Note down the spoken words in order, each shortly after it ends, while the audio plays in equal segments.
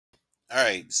All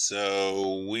right,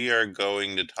 so we are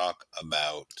going to talk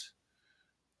about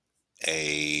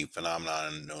a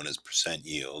phenomenon known as percent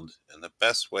yield. And the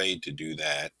best way to do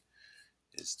that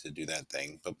is to do that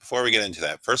thing. But before we get into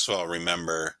that, first of all,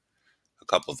 remember a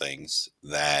couple things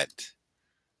that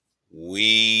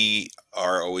we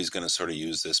are always going to sort of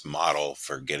use this model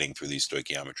for getting through these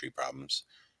stoichiometry problems.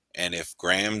 And if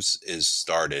grams is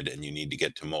started and you need to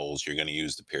get to moles, you're going to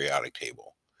use the periodic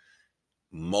table.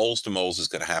 Moles to moles is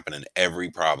going to happen in every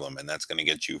problem, and that's going to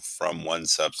get you from one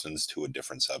substance to a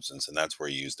different substance, and that's where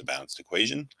you use the balanced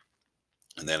equation.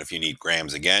 And then if you need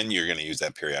grams again, you're going to use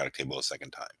that periodic table a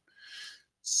second time.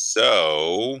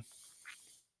 So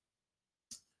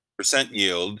percent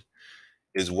yield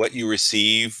is what you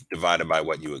receive divided by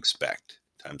what you expect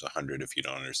times 100 if you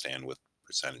don't understand with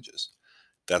percentages.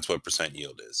 That's what percent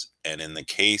yield is. And in the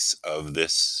case of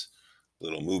this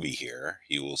little movie here,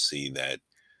 you will see that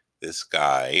this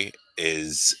guy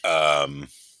is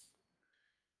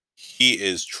he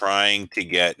is trying to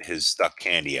get his stuck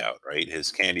candy out, right?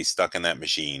 His candy's stuck in that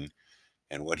machine,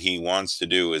 and what he wants to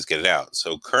do is get it out.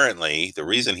 So currently, the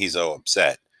reason he's so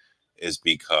upset is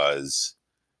because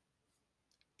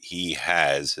he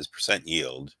has his percent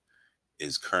yield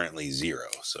is currently zero.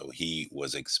 So he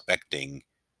was expecting,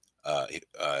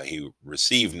 he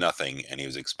received nothing, and he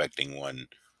was expecting one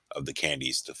of the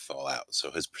candies to fall out.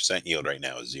 So his percent yield right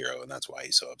now is zero, and that's why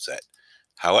he's so upset.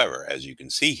 However, as you can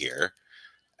see here,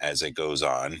 as it goes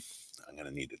on, I'm going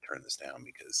to need to turn this down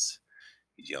because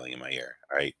he's yelling in my ear.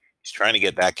 All right. He's trying to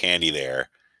get that candy there.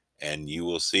 And you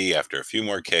will see after a few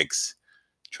more kicks,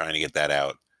 trying to get that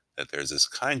out, that there's this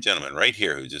kind gentleman right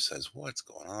here who just says, "What's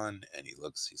going on?" And he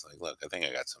looks, he's like, "Look, I think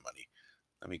I got some money.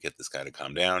 Let me get this guy to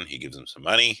calm down." He gives him some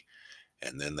money.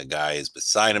 And then the guy is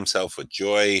beside himself with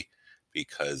joy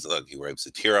because, look, he wipes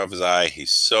a tear off his eye.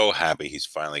 He's so happy he's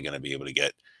finally going to be able to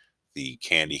get the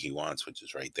candy he wants, which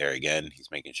is right there again.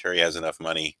 He's making sure he has enough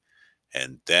money.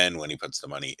 And then when he puts the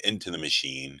money into the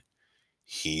machine,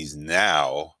 he's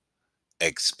now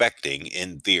expecting,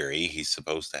 in theory, he's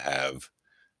supposed to have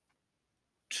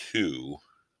two.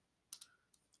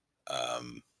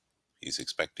 Um, he's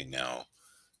expecting now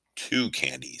two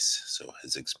candies. So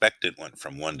his expected went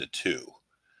from one to two.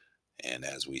 And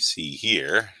as we see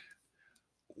here,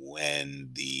 when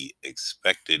the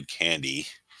expected candy,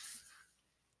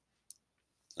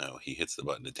 no, he hits the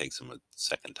button. It takes him a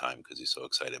second time because he's so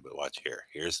excited. But watch here.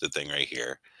 Here's the thing right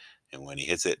here. And when he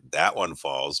hits it, that one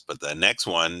falls, but the next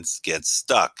one gets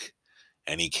stuck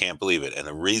and he can't believe it. And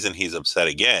the reason he's upset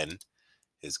again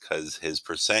is because his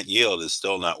percent yield is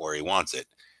still not where he wants it.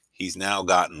 He's now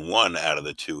gotten one out of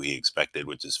the two he expected,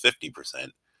 which is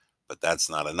 50%, but that's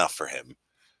not enough for him.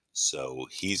 So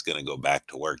he's going to go back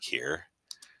to work here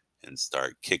and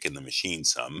start kicking the machine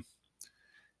some.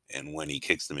 And when he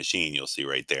kicks the machine, you'll see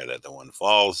right there that the one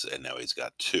falls, and now he's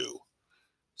got two.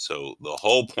 So the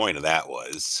whole point of that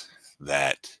was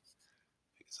that,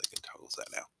 I guess I can toggle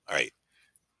that now. All right.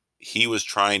 He was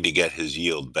trying to get his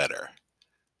yield better.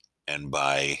 And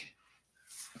by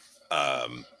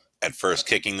at first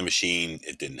kicking the machine,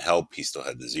 it didn't help. He still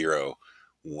had the zero.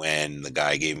 When the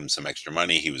guy gave him some extra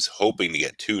money, he was hoping to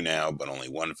get two now, but only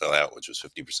one fell out, which was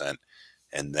 50%.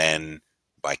 And then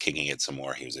by kicking it some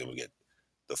more, he was able to get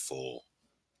the full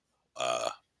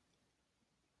 100%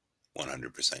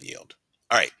 yield.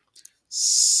 All right.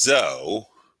 So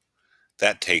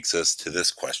that takes us to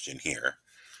this question here.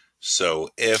 So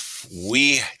if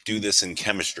we do this in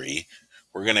chemistry,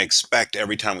 we're going to expect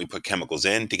every time we put chemicals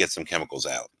in to get some chemicals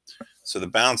out. So the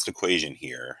balanced equation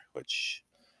here, which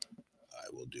I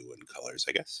will do in colors,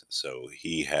 I guess. So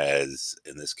he has,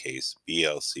 in this case,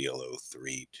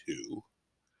 BlClO3 2,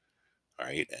 all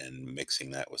right, and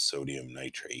mixing that with sodium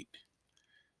nitrate.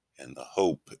 And the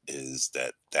hope is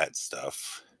that that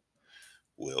stuff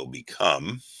will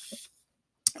become,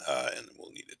 and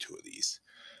we'll need two of these,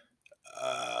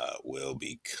 will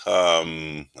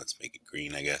become, let's make it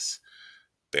green, I guess,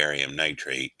 barium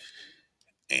nitrate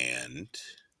and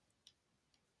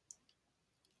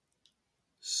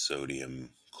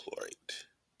sodium chlorate.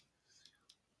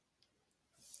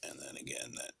 And then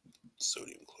again, that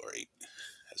sodium chlorate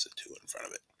has a 2 in front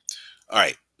of it. All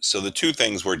right. So the two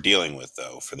things we're dealing with,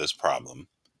 though, for this problem,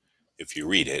 if you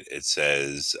read it, it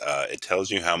says it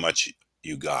tells you how much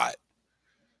you got.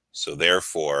 So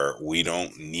therefore, we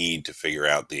don't need to figure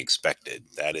out the expected.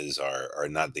 That is or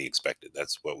not the expected.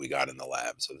 That's what we got in the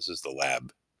lab. So this is the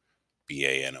lab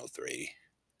BaNO3.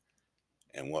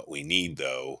 And what we need,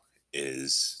 though,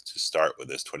 is to start with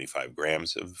this 25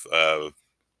 grams of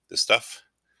this stuff.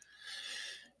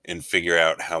 and figure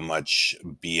out how much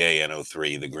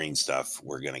BaNO3, the green stuff,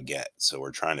 we're going to get. So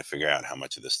we're trying to figure out how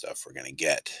much of this stuff we're going to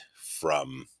get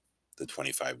from the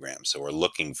 25 grams. So we're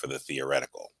looking for the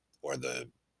theoretical, or the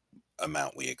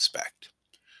amount we expect.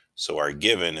 So our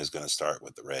given is going to start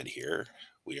with the red here.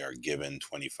 We are given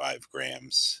 25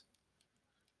 grams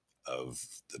of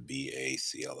the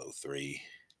BaClO3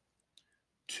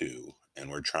 2, and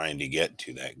we're trying to get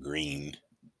to that green,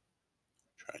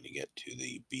 trying to get to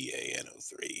the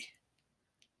BaNO3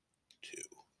 2.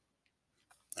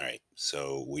 All right,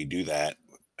 so we do that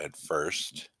at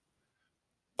first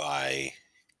by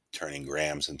turning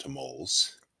grams into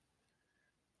moles,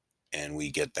 and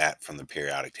we get that from the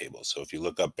periodic table. So if you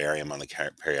look up barium on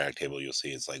the periodic table, you'll see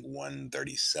it's like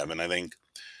 137, I think.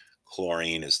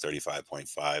 Chlorine is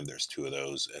 35.5. There's 2 of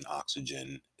those, and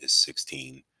oxygen is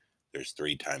 16. There's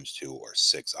 3 times 2, or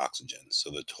 6 oxygens. So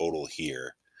the total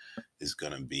here is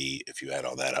going to be, if you add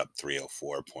all that up,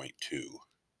 304.2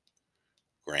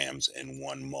 grams in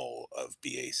 1 mole of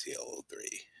BaClO3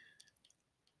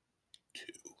 2.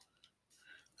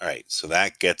 All right, so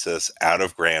that gets us out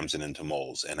of grams and into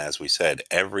moles. And as we said,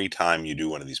 every time you do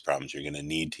one of these problems, you're going to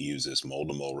need to use this mole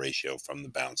to mole ratio from the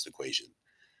balanced equation.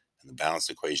 And the balanced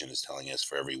equation is telling us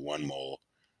for every 1 mole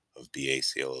of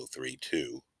BaClO3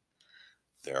 2,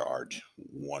 there are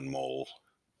 1 mole,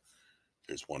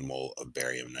 there's 1 mole of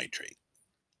barium nitrate.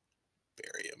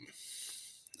 Barium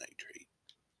nitrate.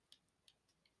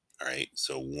 All right,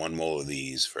 so 1 mole of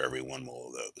these for every 1 mole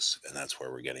of those, and that's where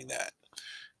we're getting that.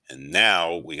 And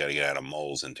now we got to get out of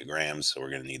moles into grams, so we're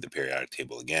going to need the periodic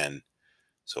table again.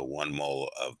 So 1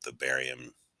 mole of the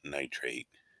barium nitrate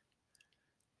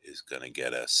is going to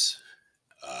get us,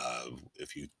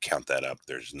 if you count that up,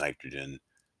 there's nitrogen,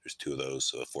 there's 2 of those,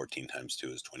 so 14 times 2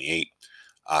 is 28.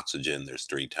 Oxygen, there's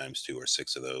 3 times 2, or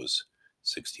 6 of those.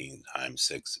 16 times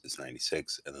 6 is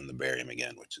 96. And then the barium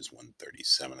again, which is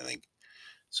 137, I think.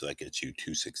 So that gets you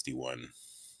 261.3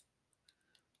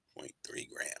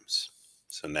 grams.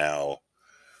 So now,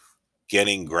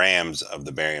 getting grams of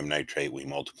the barium nitrate, we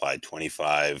multiply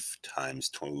 25 times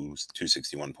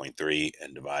 261.3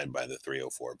 and divide by the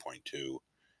 304.2.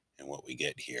 And what we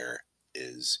get here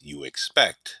is, you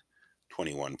expect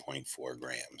 21.4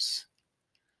 grams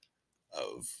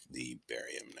of the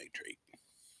barium nitrate.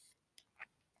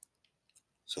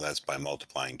 So that's by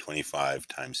multiplying 25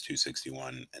 times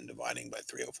 261 and dividing by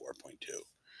 304.2.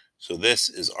 So this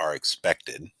is our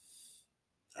expected.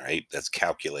 All right, that's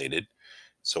calculated.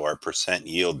 So our percent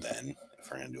yield then, if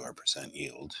we're going to do our percent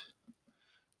yield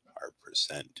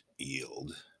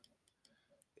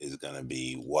is going to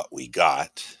be what we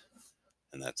got,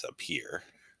 and that's up here,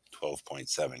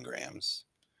 12.7 grams,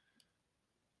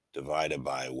 divided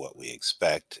by what we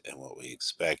expect, and what we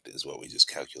expect is what we just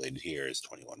calculated here, is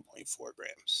 21.4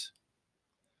 grams.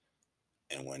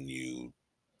 And when you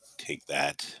take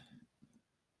that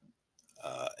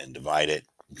and divide it,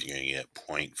 you're going to get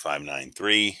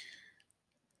 0.593,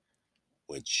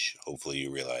 which hopefully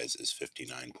you realize is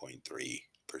 59.3%.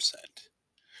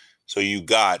 So you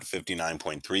got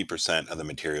 59.3% of the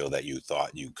material that you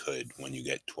thought you could when you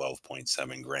get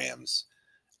 12.7 grams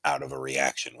out of a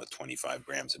reaction with 25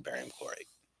 grams of barium chlorate.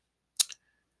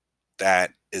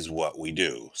 That is what we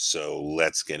do. So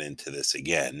let's get into this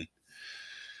again.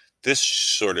 This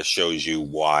sort of shows you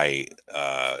why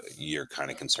you're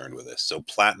kind of concerned with this. So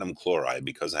platinum chloride,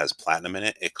 because it has platinum in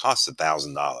it, it costs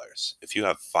 $1,000. If you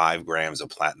have 5 grams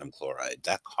of platinum chloride,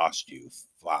 that costs you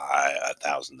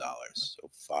 $1,000. So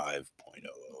 5.00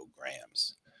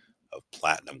 grams of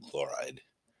platinum chloride.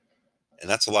 And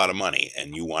that's a lot of money.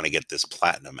 And you want to get this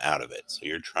platinum out of it. So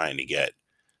you're trying to get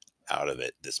out of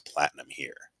it this platinum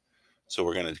here. So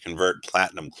we're going to convert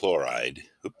platinum chloride.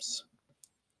 Oops.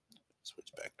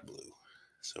 Switch back to blue.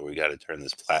 So we got to turn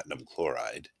this platinum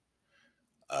chloride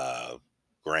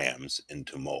grams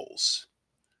into moles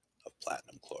of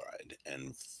platinum chloride.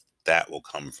 And that will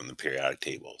come from the periodic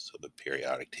table. So the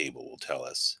periodic table will tell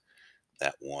us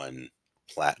that 1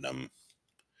 platinum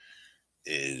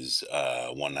is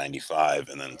 195,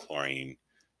 and then chlorine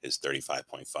is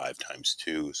 35.5 times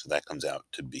 2. So that comes out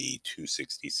to be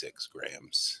 266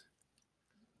 grams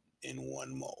in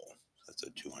 1 mole. That's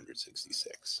a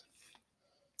 266.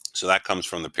 So that comes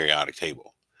from the periodic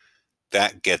table.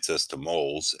 That gets us to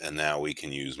moles, and now we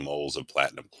can use moles of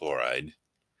platinum chloride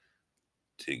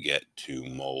to get to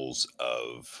moles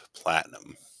of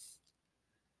platinum.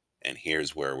 And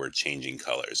here's where we're changing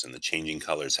colors, and the changing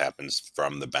colors happens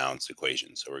from the balanced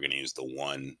equation. So we're going to use the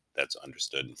 1 that's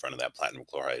understood in front of that platinum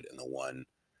chloride and the 1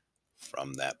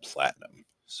 from that platinum.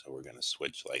 So we're going to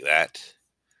switch like that.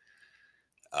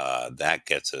 That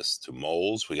gets us to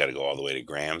moles. We got to go all the way to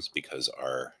grams because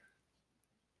our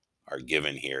Our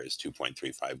given here is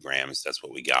 2.35 grams. That's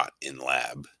what we got in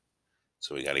lab.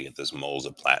 So we got to get this moles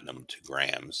of platinum to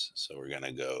grams. So we're going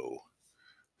to go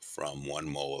from 1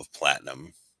 mole of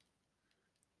platinum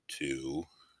to,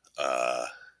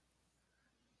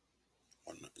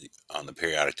 on the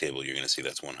periodic table, you're going to see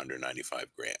that's 195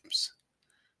 grams.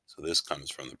 So this comes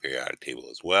from the periodic table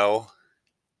as well.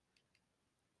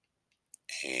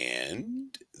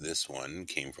 And this one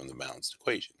came from the balanced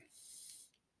equation.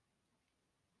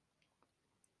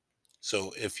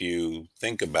 So if you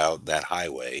think about that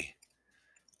highway,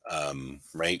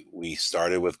 right, we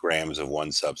started with grams of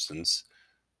one substance.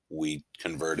 We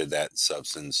converted that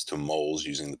substance to moles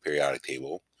using the periodic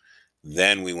table.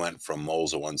 Then we went from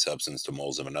moles of one substance to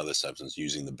moles of another substance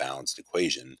using the balanced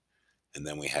equation. And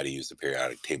then we had to use the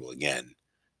periodic table again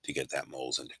to get that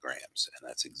moles into grams. And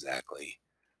that's exactly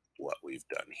what we've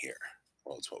done here.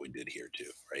 Well, it's what we did here too,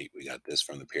 right? We got this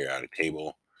from the periodic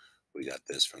table. We got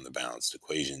this from the balanced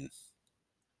equation.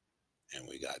 And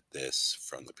we got this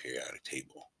from the periodic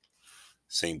table.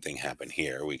 Same thing happened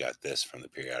here. We got this from the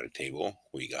periodic table.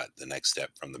 We got the next step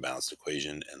from the balanced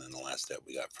equation. And then the last step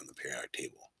we got from the periodic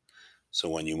table. So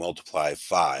when you multiply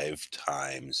 5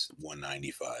 times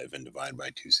 195 and divide by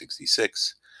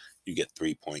 266, you get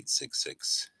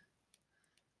 3.66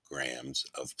 grams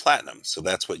of platinum. So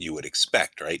that's what you would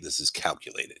expect, right? This is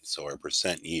calculated. So our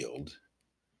percent yield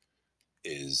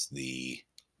is the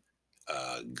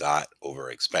got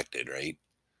over expected, right?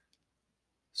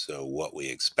 So what we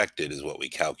expected is what we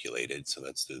calculated. So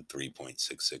that's the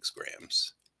 3.66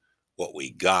 grams. What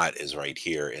we got is right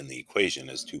here in the equation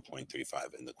as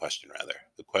 2.35 in the question, rather.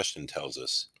 The question tells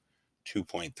us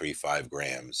 2.35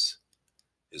 grams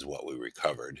is what we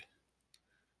recovered.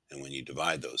 And when you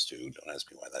divide those two, don't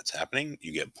ask me why that's happening,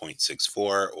 you get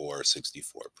 0.64 or 64%.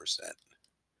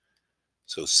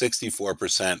 So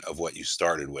 64% of what you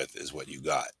started with is what you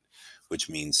got, which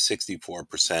means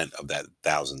 64% of that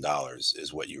 $1,000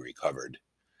 is what you recovered,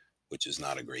 which is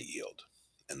not a great yield.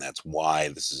 And that's why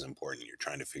this is important. You're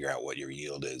trying to figure out what your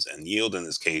yield is. And yield in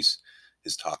this case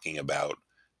is talking about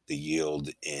the yield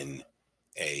in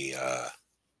a,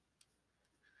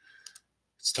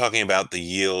 it's talking about the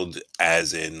yield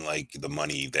as in like the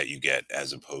money that you get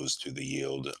as opposed to the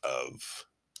yield of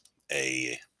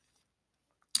a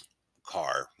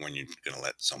car when you're going to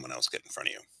let someone else get in front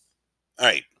of you. All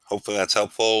right. Hopefully that's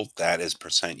helpful. That is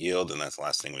percent yield. And that's the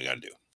last thing we got to do.